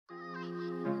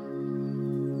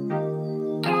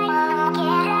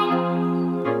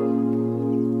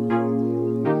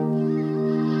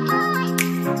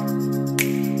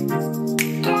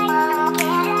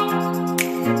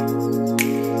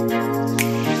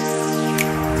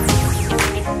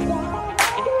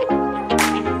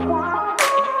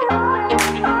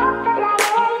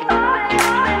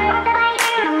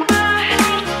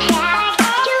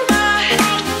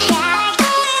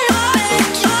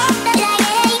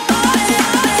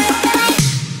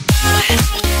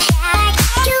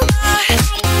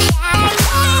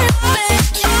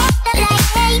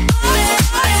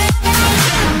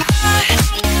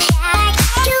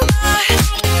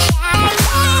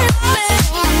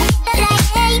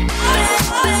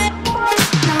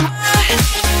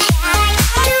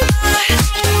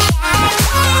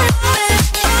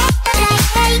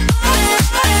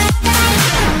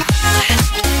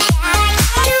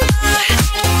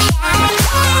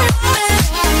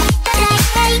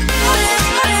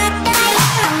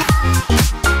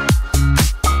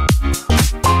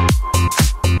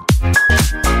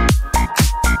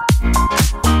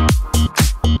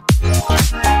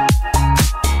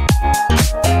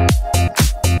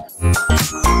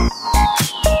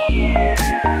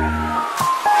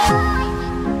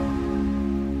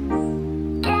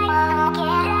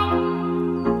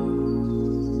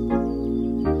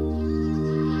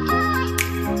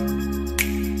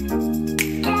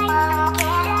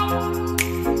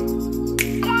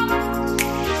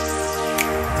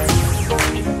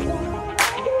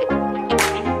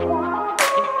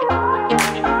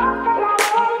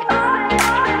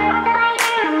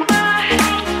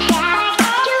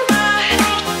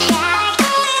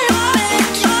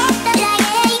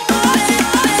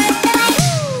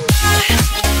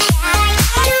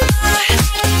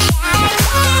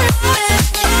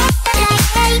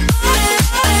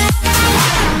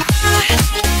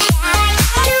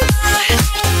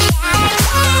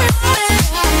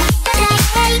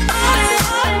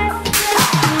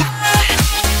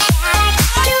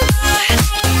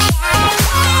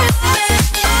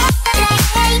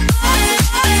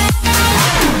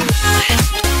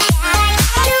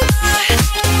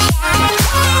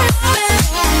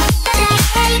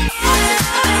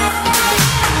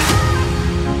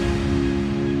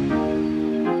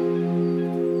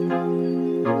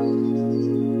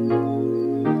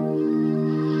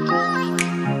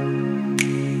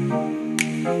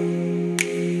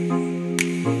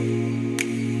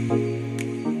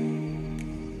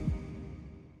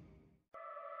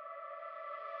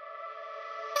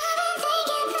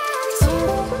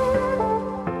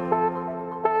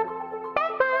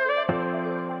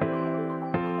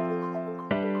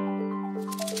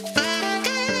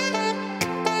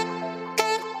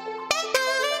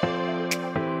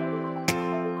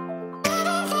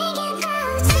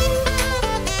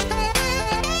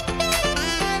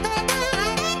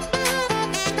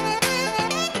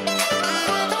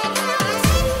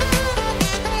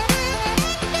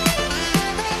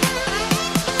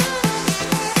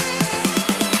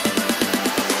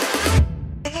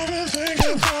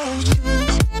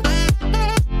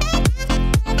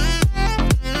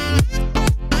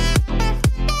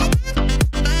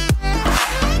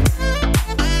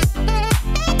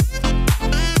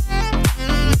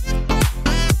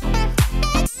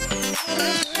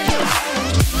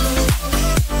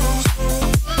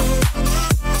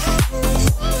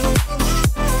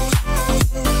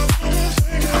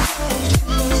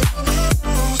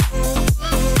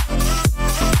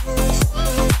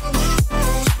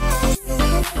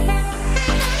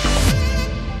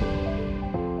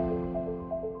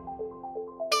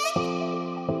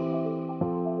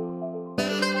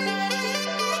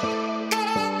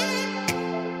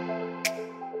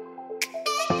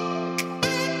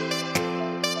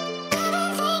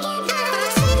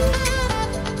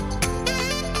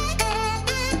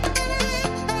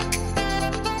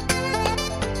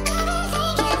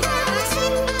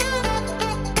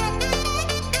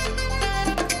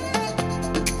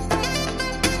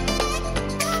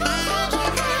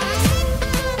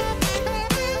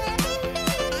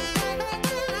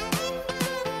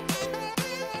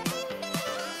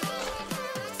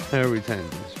How are we tying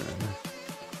this right now?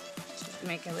 Just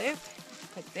make a loop,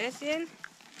 put this in,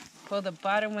 pull the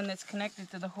bottom one that's connected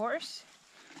to the horse,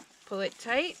 pull it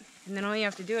tight, and then all you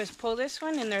have to do is pull this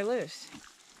one and they're loose.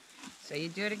 So you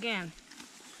do it again.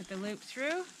 Put the loop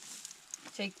through,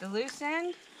 take the loose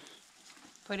end,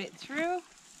 put it through,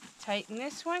 tighten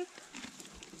this one.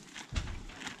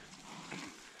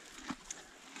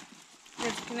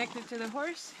 That's connected to the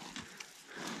horse,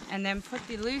 and then put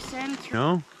the loose end through.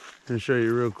 No, I'm gonna show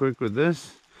you real quick with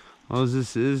this. All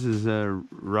this is a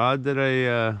rod that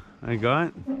I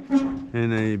got,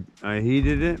 and I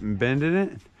heated it and bended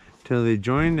it till they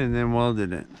joined, and then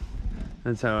welded it.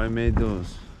 That's how I made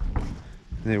those.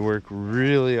 They work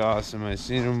really awesome. I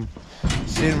seen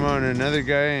them on another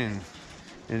guy,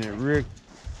 and it worked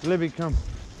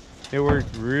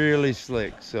really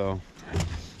slick. So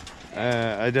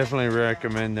I definitely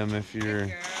recommend them if you're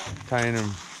tying them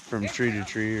from tree to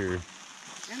tree, or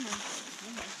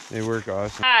they work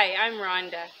awesome. Hi, I'm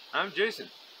Rhonda. I'm Jason.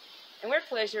 And we're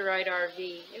Pleasure Ride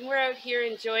RV. And we're out here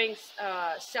enjoying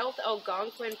South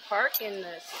Algonquin Park in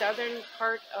the southern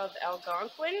part of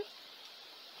Algonquin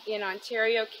in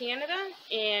Ontario, Canada.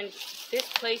 And this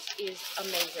place is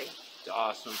amazing. It's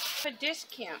awesome. A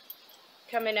discount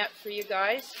coming up for you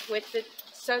guys with the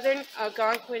Southern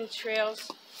Algonquin Trails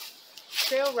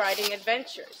trail riding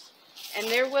adventures. And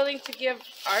they're willing to give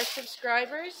our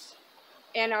subscribers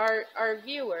and our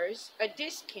viewers a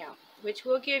discount, which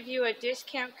will give you a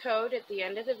discount code at the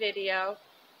end of the video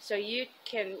so you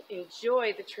can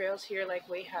enjoy the trails here like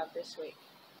we have this week.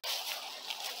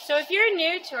 So if you're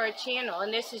new to our channel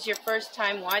and this is your first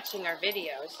time watching our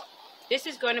videos, this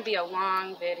is going to be a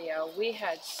long video. We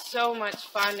had so much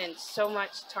fun and so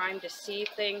much time to see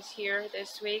things here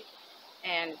this week,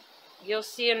 and you'll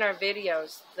see in our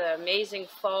videos the amazing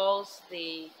falls,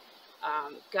 the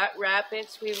gut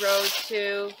rapids we rode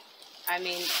to. I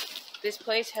mean, this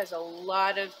place has a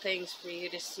lot of things for you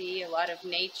to see, a lot of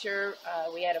nature.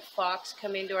 We had a fox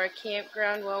come into our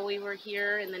campground while we were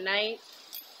here in the night.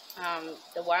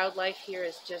 The wildlife here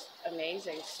is just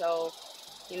amazing. So,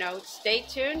 you know, stay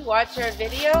tuned, watch our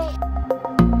video.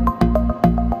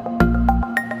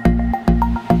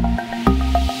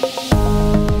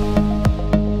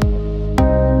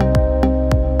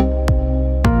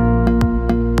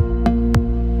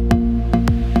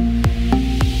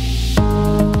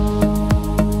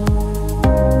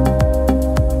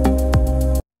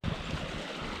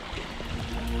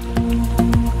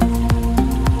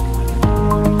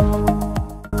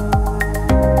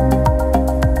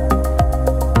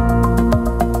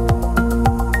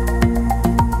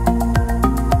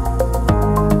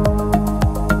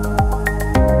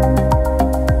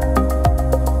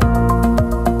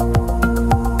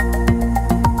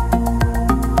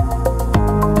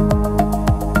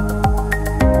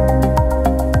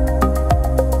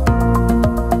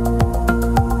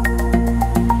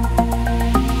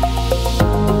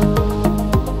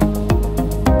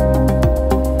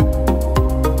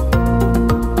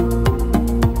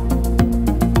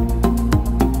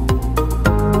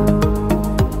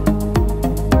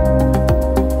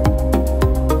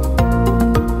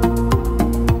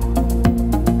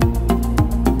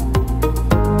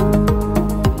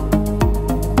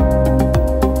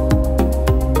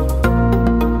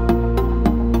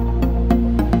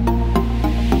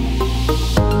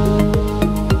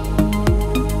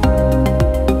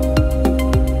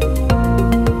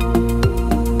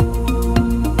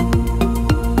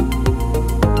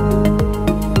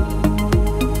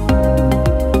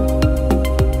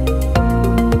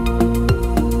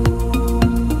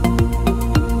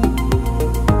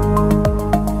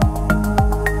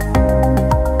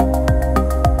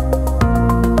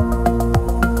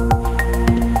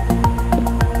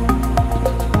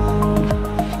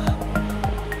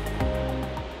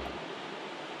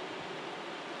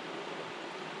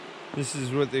 This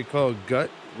is what they call gut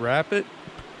rapid.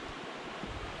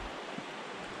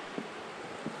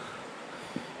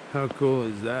 How cool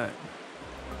is that?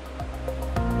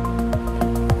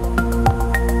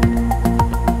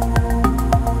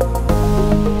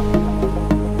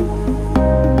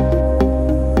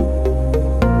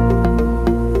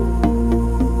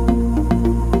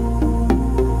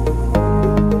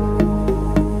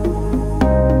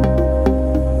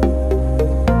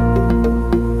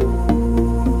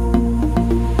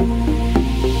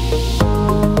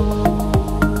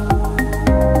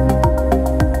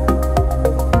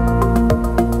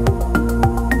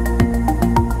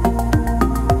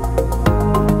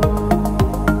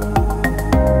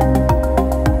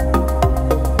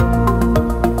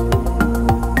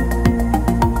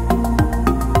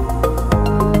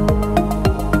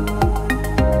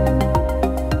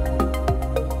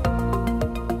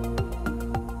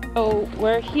 So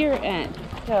we're here at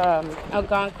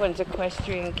Algonquin's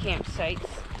equestrian campsites.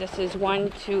 This is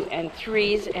 1, 2, and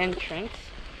 3's entrance.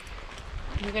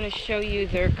 I'm going to show you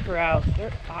their corrals.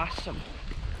 They're awesome.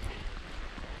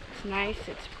 It's nice,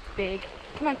 it's big.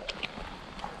 Come on.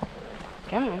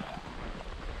 Come on.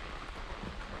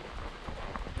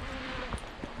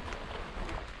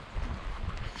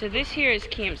 So this here is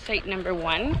campsite number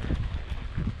 1.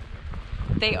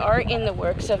 They are in the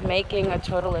works of making a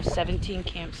total of 17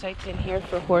 campsites in here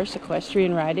for horse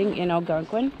equestrian riding in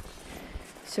Algonquin.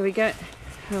 So we got,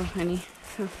 oh honey,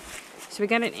 so we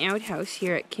got an outhouse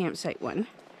here at campsite 1.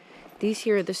 These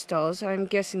here are the stalls. I'm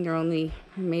guessing they're only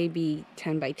maybe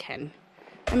 10 by 10.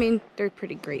 I mean, they're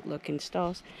pretty great looking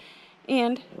stalls.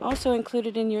 And also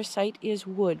included in your site is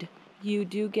wood. You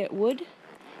do get wood.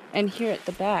 And here at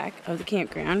the back of the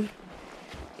campground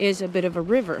is a bit of a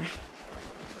river.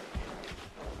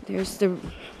 There's the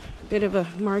bit of a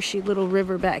marshy little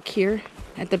river back here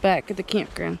at the back of the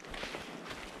campground.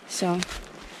 So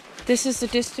this is the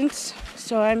distance.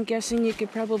 So I'm guessing you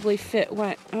could probably fit,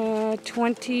 what,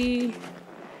 20,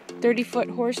 30-foot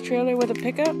horse trailer with a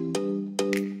pickup?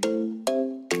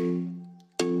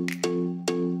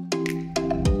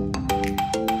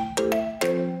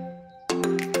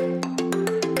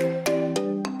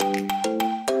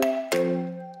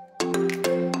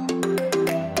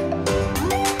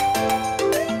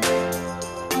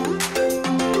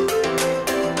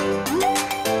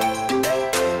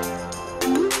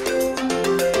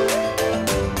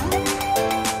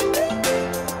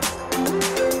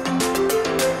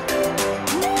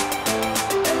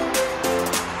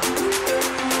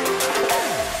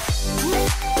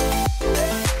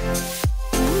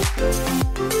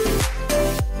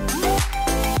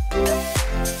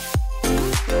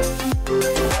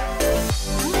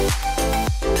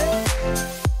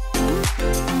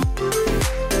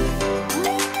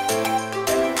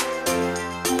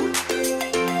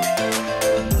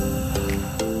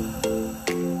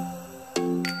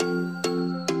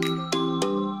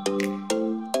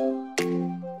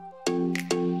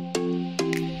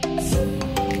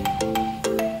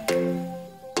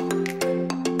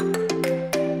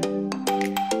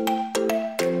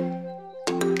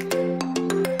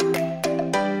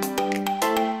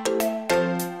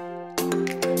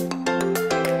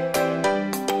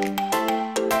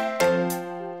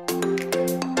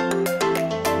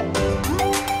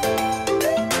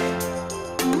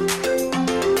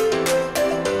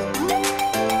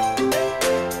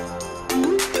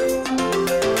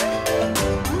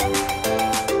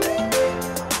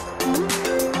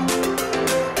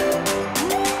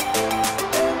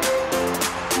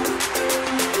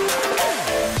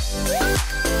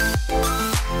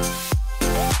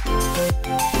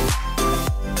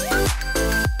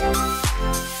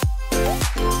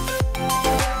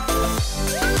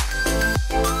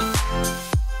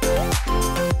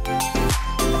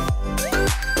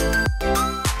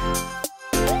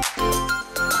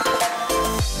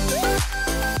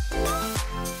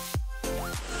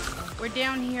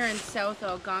 Down here in South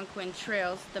Algonquin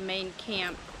Trails, the main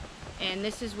camp, and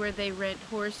this is where they rent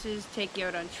horses, take you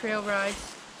out on trail rides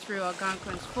through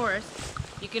Algonquin's forest.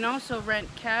 You can also rent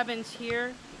cabins here.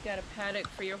 You got a paddock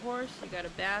for your horse, you got a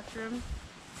bathroom.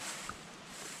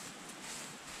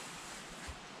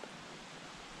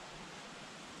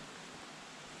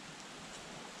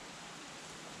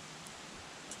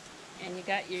 And you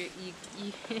got your,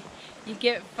 you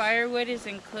get firewood is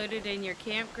included in your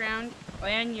campground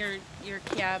and your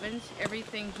cabins.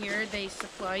 Everything here, they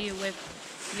supply you with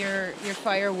your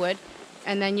firewood.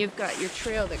 And then you've got your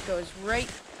trail that goes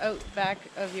right out back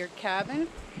of your cabin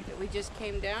that we just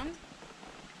came down.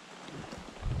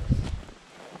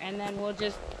 And then we'll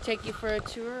just take you for a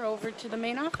tour over to the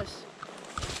main office.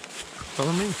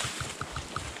 Follow me.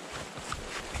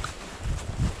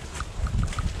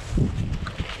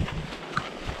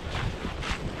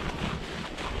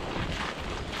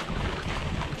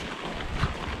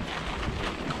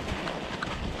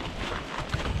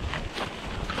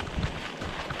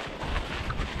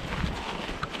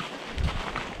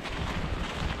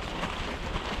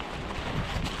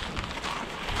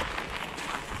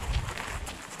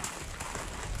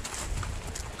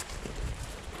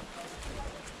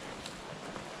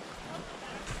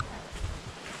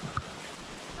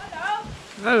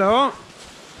 Hello.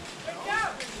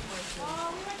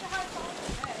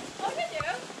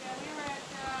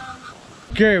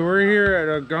 Okay, we're here at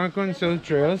Algonquin South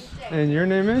Trails, and your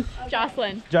name is?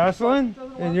 Jocelyn. Jocelyn?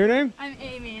 And your name? I'm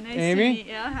Amy. Nice Amy? to meet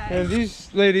you. Hi. And these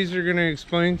ladies are going to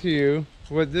explain to you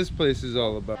what this place is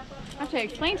all about. I have to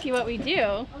explain to you what we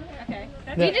do. Okay.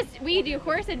 We do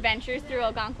horse adventures through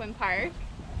Algonquin Park.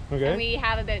 Okay. And we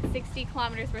have about 60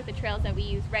 kilometers worth of trails that we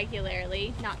use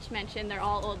regularly, not to mention they're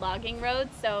all old logging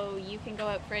roads, so you can go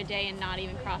out for a day and not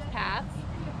even cross paths.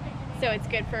 So it's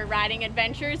good for riding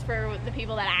adventures for the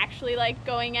people that actually like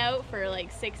going out for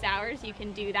like 6 hours. You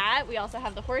can do that. We also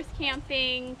have the horse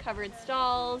camping, covered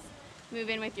stalls, move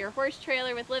in with your horse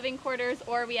trailer with living quarters,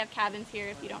 or we have cabins here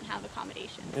if you don't have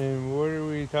accommodations. And what are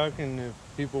we talking if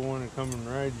people want to come and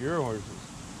ride your horses?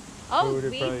 Oh, what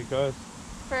would it probably cost?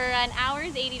 For an hour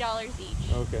is $80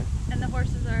 each. Okay. And the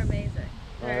horses are amazing.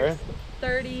 There's All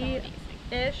right.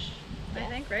 30-ish, I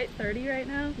think, right? 30 right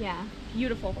now? Yeah.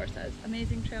 Beautiful horses.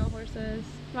 Amazing trail horses.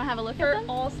 You want to have a look For at them?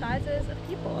 all sizes of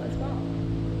people as well.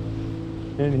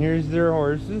 And here's their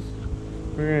horses.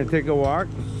 We're going to take a walk.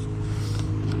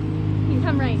 You can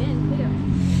come right in too.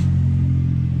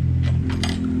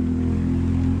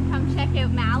 Come check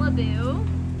out Malibu.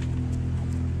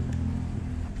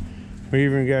 We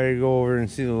even got to go over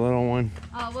and see the little one.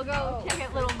 Oh, we'll go check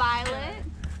out Little Violet.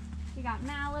 We got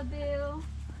Malibu.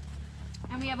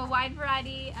 And we have a wide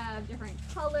variety of different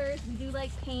colors. We do like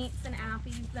paints and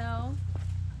appies though.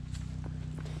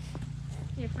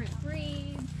 Different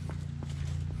breeds.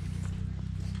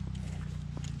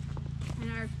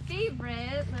 And our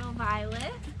favorite, Little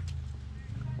Violet.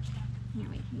 Here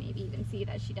we can maybe even see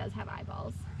that she does have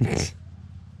eyeballs.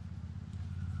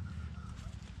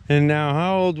 And now,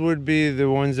 how old would be the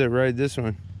ones that ride this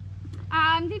one?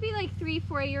 They'd be like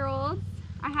 3-4-year-olds.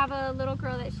 I have a little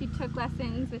girl that she took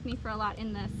lessons with me for a lot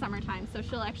in the summertime, so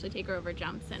she'll actually take her over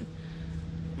jumps and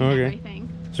everything.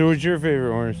 So what's your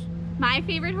favorite horse? My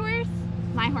favorite horse?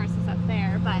 My horse is up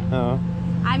there, but Oh.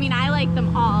 I mean, I like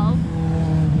them all.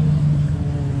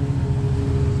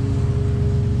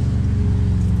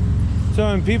 So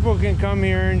and people can come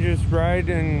here and just ride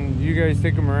and you guys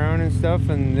take them around and stuff,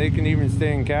 and they can even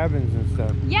stay in cabins and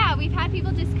stuff. Yeah, we've had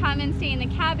people just come and stay in the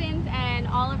cabins, and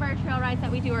all of our trail rides that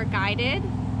we do are guided.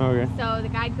 Okay. So the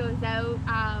guide goes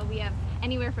out. We have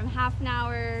anywhere from half an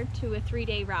hour to a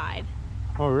 3-day ride.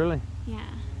 Oh, really? Yeah.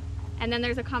 And then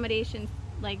there's accommodations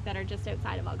like that are just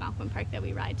outside of Algonquin Park that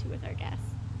we ride to with our guests.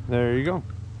 There you go.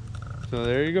 So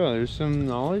there you go. There's some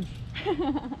knowledge.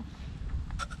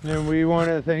 And we want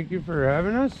to thank you for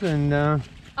having us, and Oh,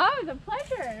 it's a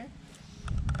pleasure.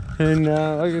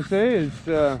 like I say, it's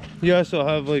you also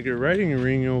have like a riding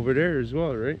ring over there as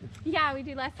well, right? Yeah, we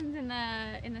do lessons in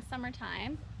the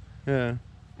summertime, Yeah.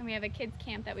 and we have a kids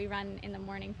camp that we run in the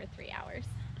morning for 3 hours.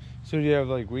 So do you have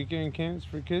like weekend camps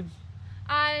for kids?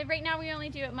 Right now we only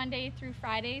do it Monday through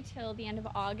Friday till the end of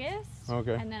August.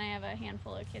 Okay. And then I have a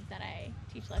handful of kids that I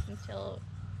teach lessons till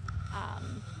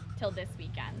this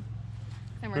weekend.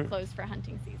 Then we're closed for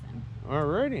hunting season.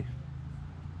 Alrighty.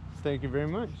 Thank you very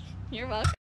much. You're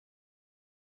welcome.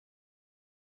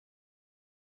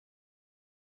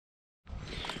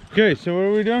 Okay, so what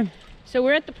are we doing? So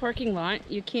we're at the parking lot.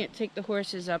 You can't take the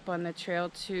horses up on the trail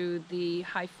to the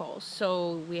high falls,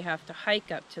 so we have to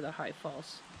hike up to the high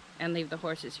falls and leave the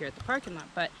horses here at the parking lot.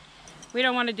 But we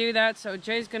don't want to do that, so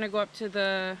Jay's gonna go up to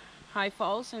the high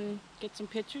falls and get some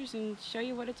pictures and show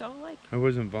you what it's all like. I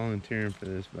wasn't volunteering for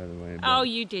this, by the way. But... Oh,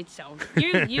 you did so.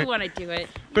 You want to do it.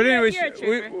 But You're- anyways, you're a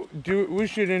trooper. we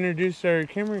should introduce our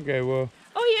camera guy. Well,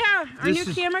 Oh yeah, our This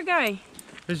new is- camera guy.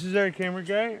 this is our camera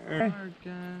guy.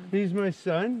 He's my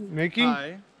son, Mickey.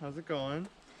 Hi, how's it going?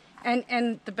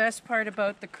 And the best part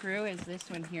about the crew is this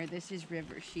one here. This is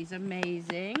River. She's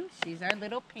amazing. She's our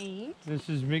little paint. This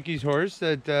is Mickey's horse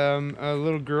that a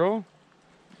little girl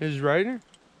is riding.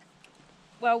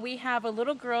 Well, we have a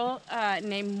little girl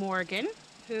named Morgan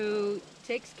who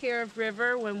takes care of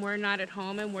River when we're not at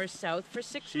home and we're south for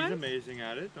 6 She's months. amazing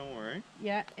at it, don't worry.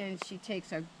 Yeah, and she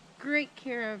takes a great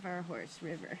care of our horse,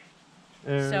 River.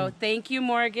 And So thank you,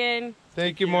 Morgan.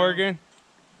 thank you, Morgan.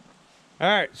 All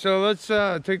right, so let's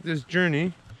take this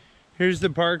journey. Here's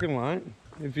the parking lot.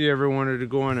 If you ever wanted to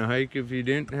go on a hike, if you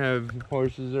didn't have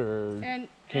horses or And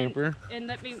camper. And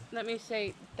let me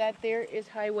say that there is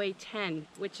Highway 10,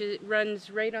 which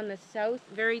runs right on the south,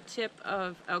 very tip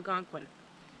of Algonquin.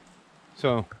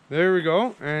 So there we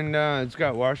go, and it's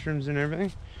got washrooms and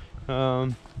everything.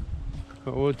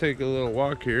 But we'll take a little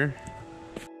walk here.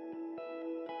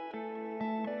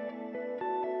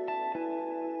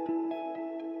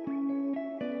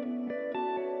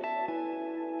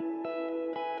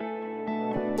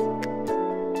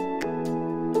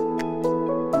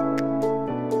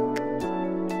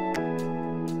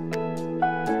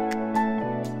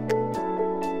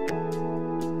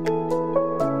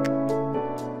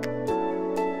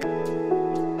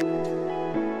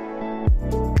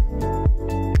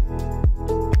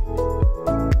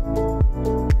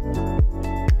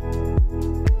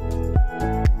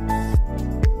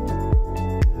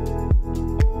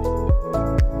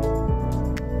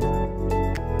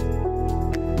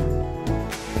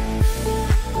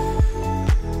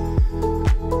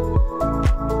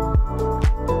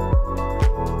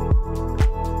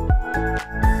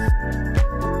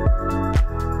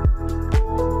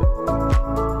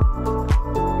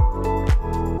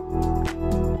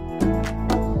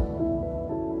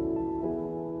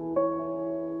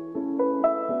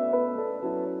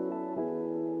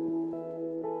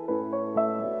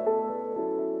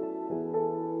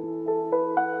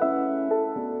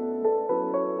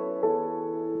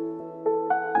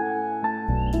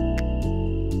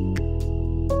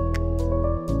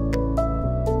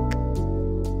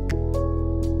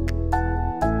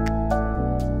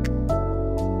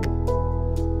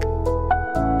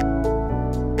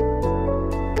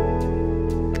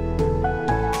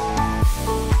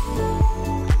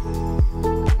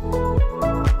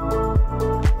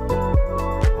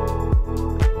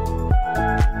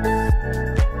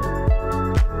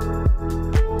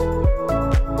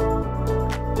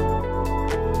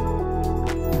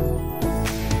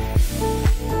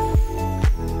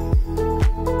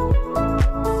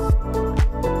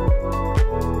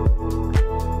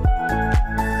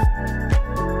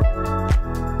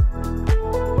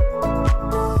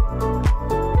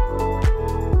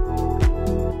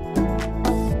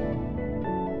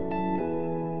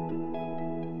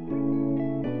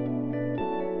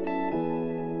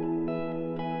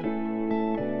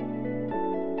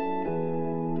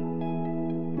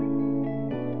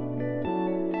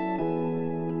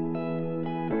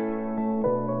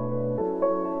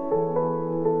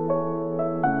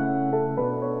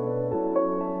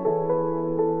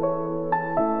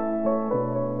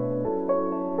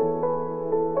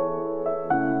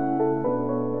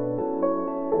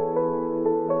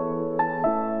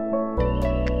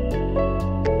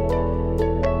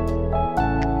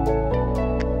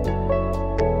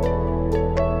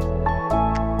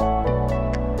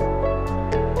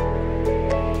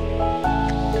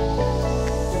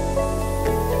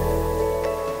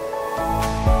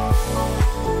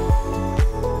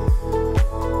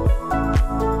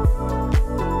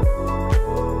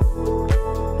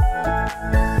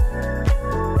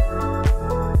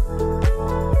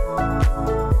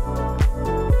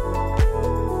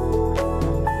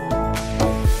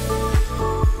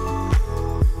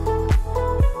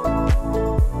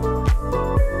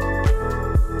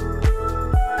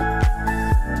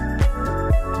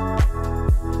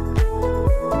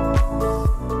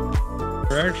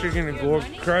 gonna go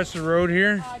across the road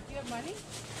here Do you have money?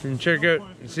 and check out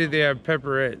and see if they have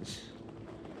pepperettes.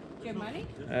 Do you have money?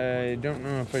 I don't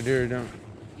know if I do or don't.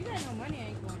 You got no money, I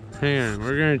ain't going to. Hang on,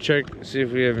 we're gonna check, see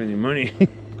if we have any money.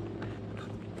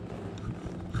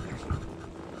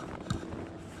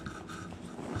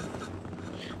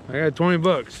 I got 20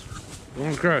 bucks.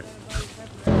 Going across.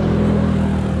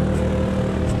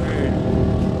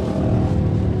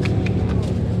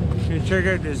 Gonna check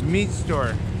out this meat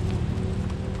store.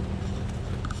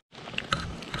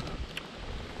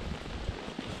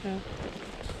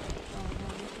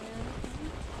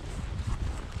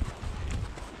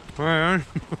 Alright, on.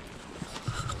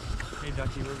 Hey,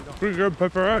 Ducky, where we going? Pretty good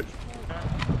pepperette.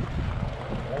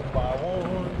 One by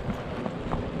one.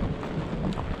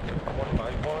 One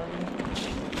by one.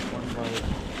 One by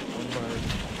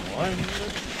one.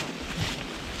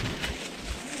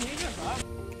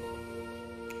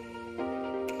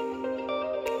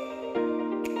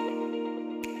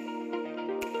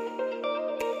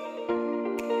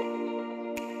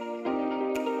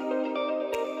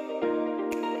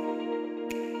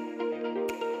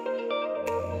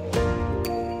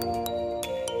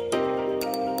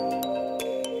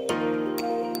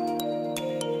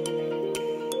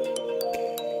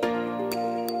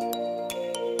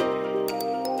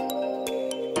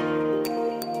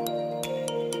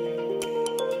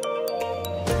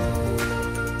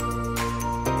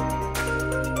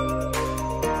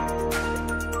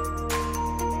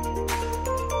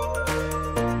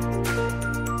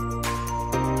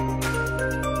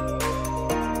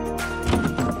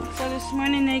 So this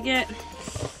morning they get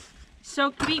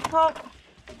soaked beet pulp,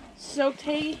 soaked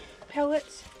hay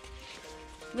pellets,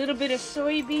 a little bit of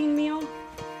soybean meal.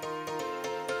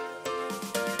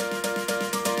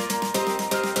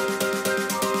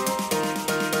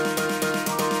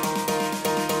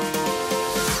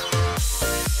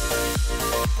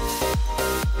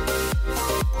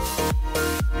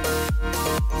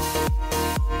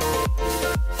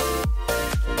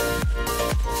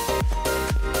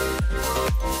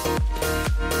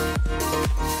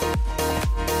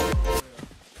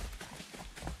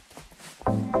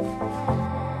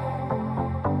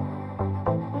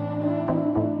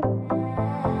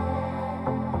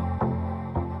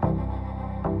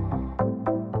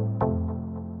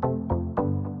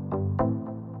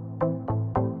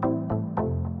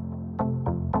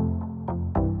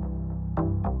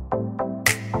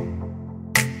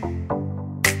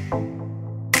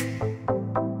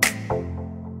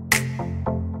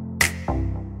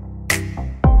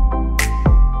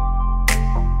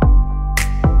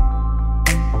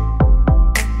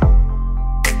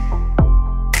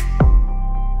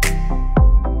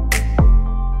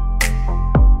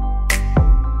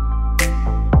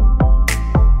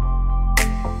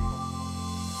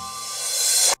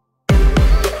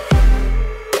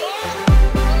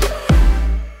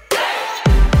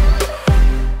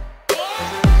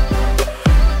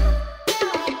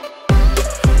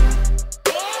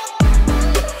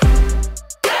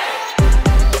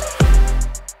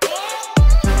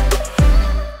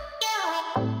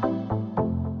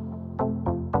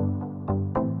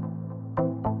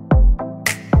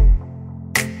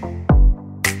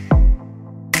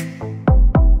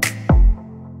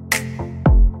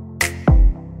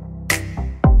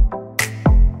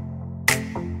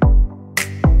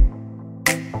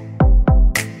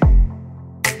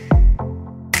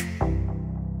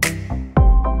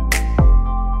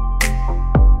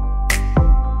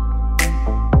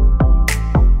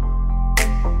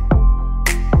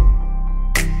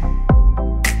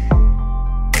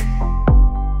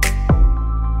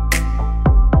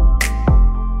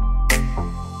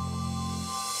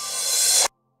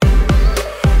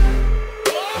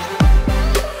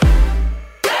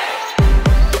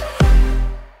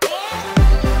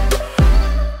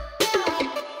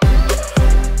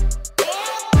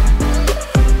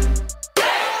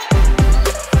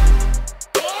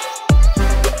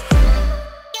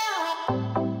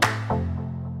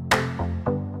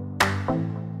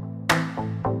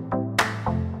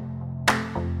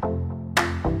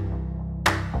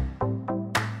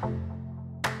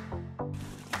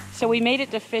 So we made it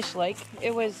to Fish Lake.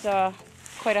 It was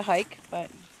quite a hike,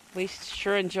 but we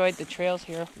sure enjoyed the trails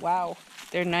here. Wow,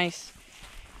 they're nice.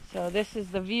 So this is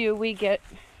the view we get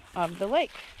of the lake.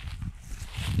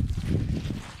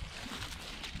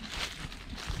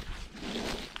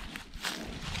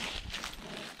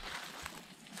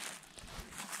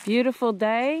 Beautiful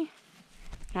day.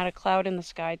 Not a cloud in the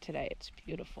sky today. It's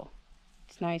beautiful.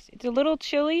 It's nice. It's a little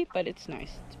chilly, but it's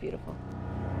nice. It's beautiful.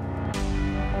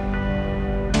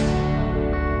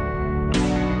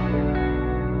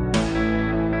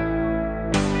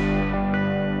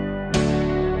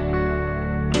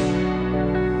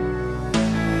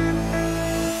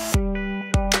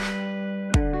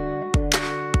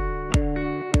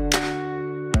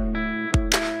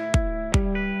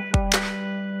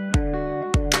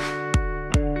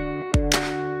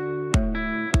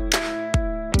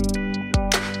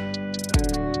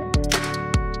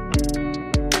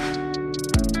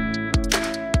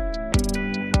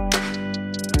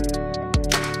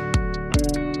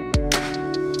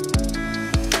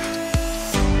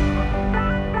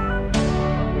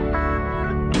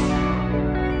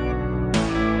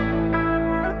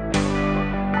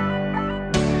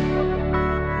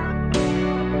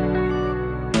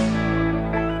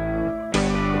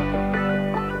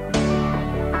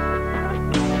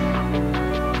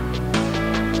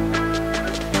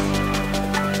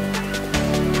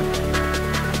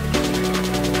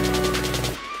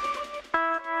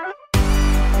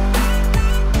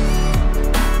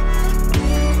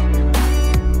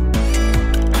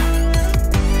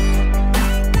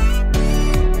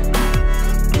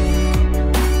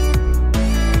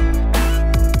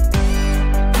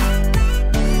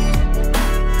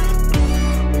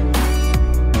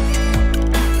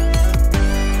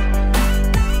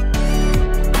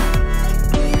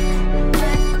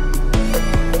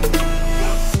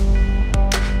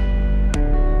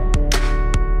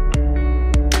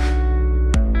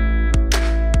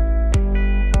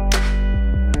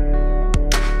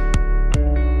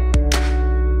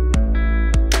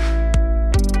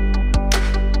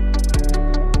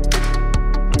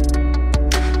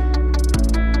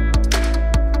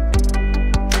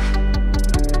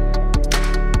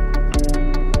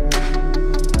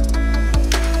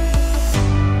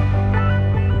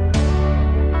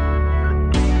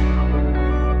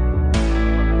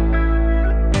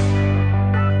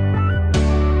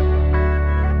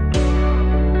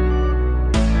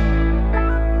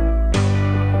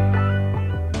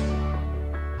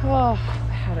 Oh,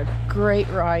 I had a great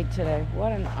ride today.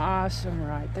 What an awesome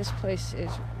ride. This place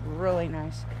is really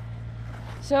nice.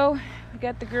 So, we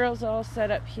got the girls all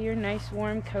set up here, nice,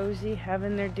 warm, cozy,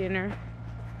 having their dinner.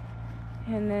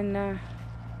 And then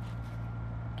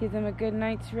give them a good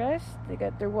night's rest. They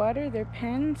got their water, their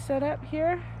pen set up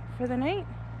here for the night.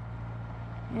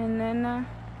 And then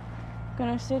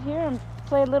gonna sit here and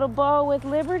play a little ball with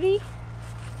Liberty.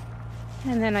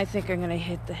 And then I think I'm gonna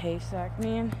hit the haystack,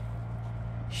 man.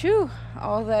 Shoo!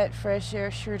 All that fresh air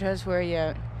sure does wear you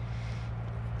out.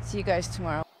 See you guys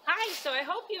tomorrow. Hi, so I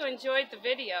hope you enjoyed the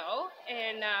video,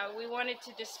 and we wanted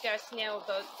to discuss now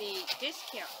about the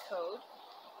discount code.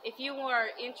 If you are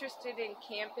interested in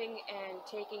camping and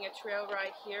taking a trail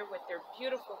ride here with their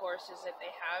beautiful horses that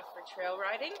they have for trail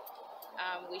riding,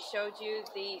 we showed you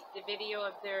the video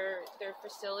of their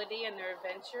facility and their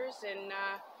adventures, and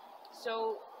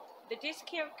so the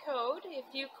discount code, if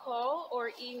you call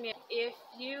or email, if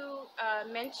you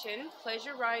mention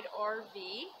Pleasure Ride RV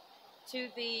to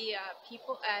the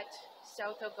people at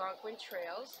South Algonquin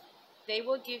Trails, they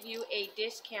will give you a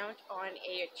discount on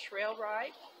a trail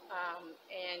ride,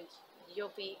 and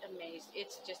you'll be amazed.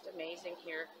 It's just amazing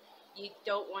here. You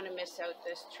don't want to miss out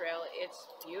this trail. It's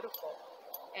beautiful.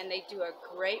 And they do a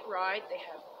great ride. They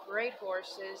have great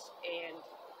horses, and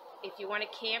if you want to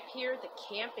camp here, the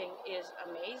camping is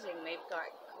amazing. They've got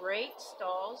great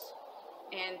stalls,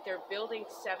 and they're building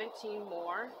 17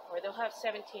 more, or they'll have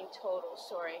 17 total,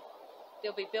 sorry.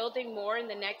 They'll be building more in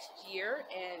the next year,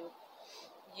 and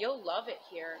you'll love it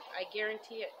here. I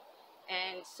guarantee it.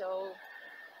 And so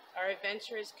our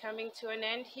adventure is coming to an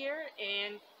end here,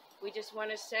 and we just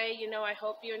want to say, you know, I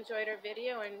hope you enjoyed our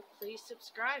video, and please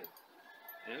subscribe.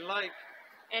 And like.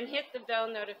 And hit the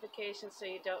bell notification so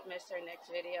you don't miss our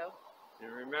next video.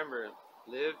 And remember,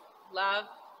 live, love,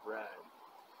 ride.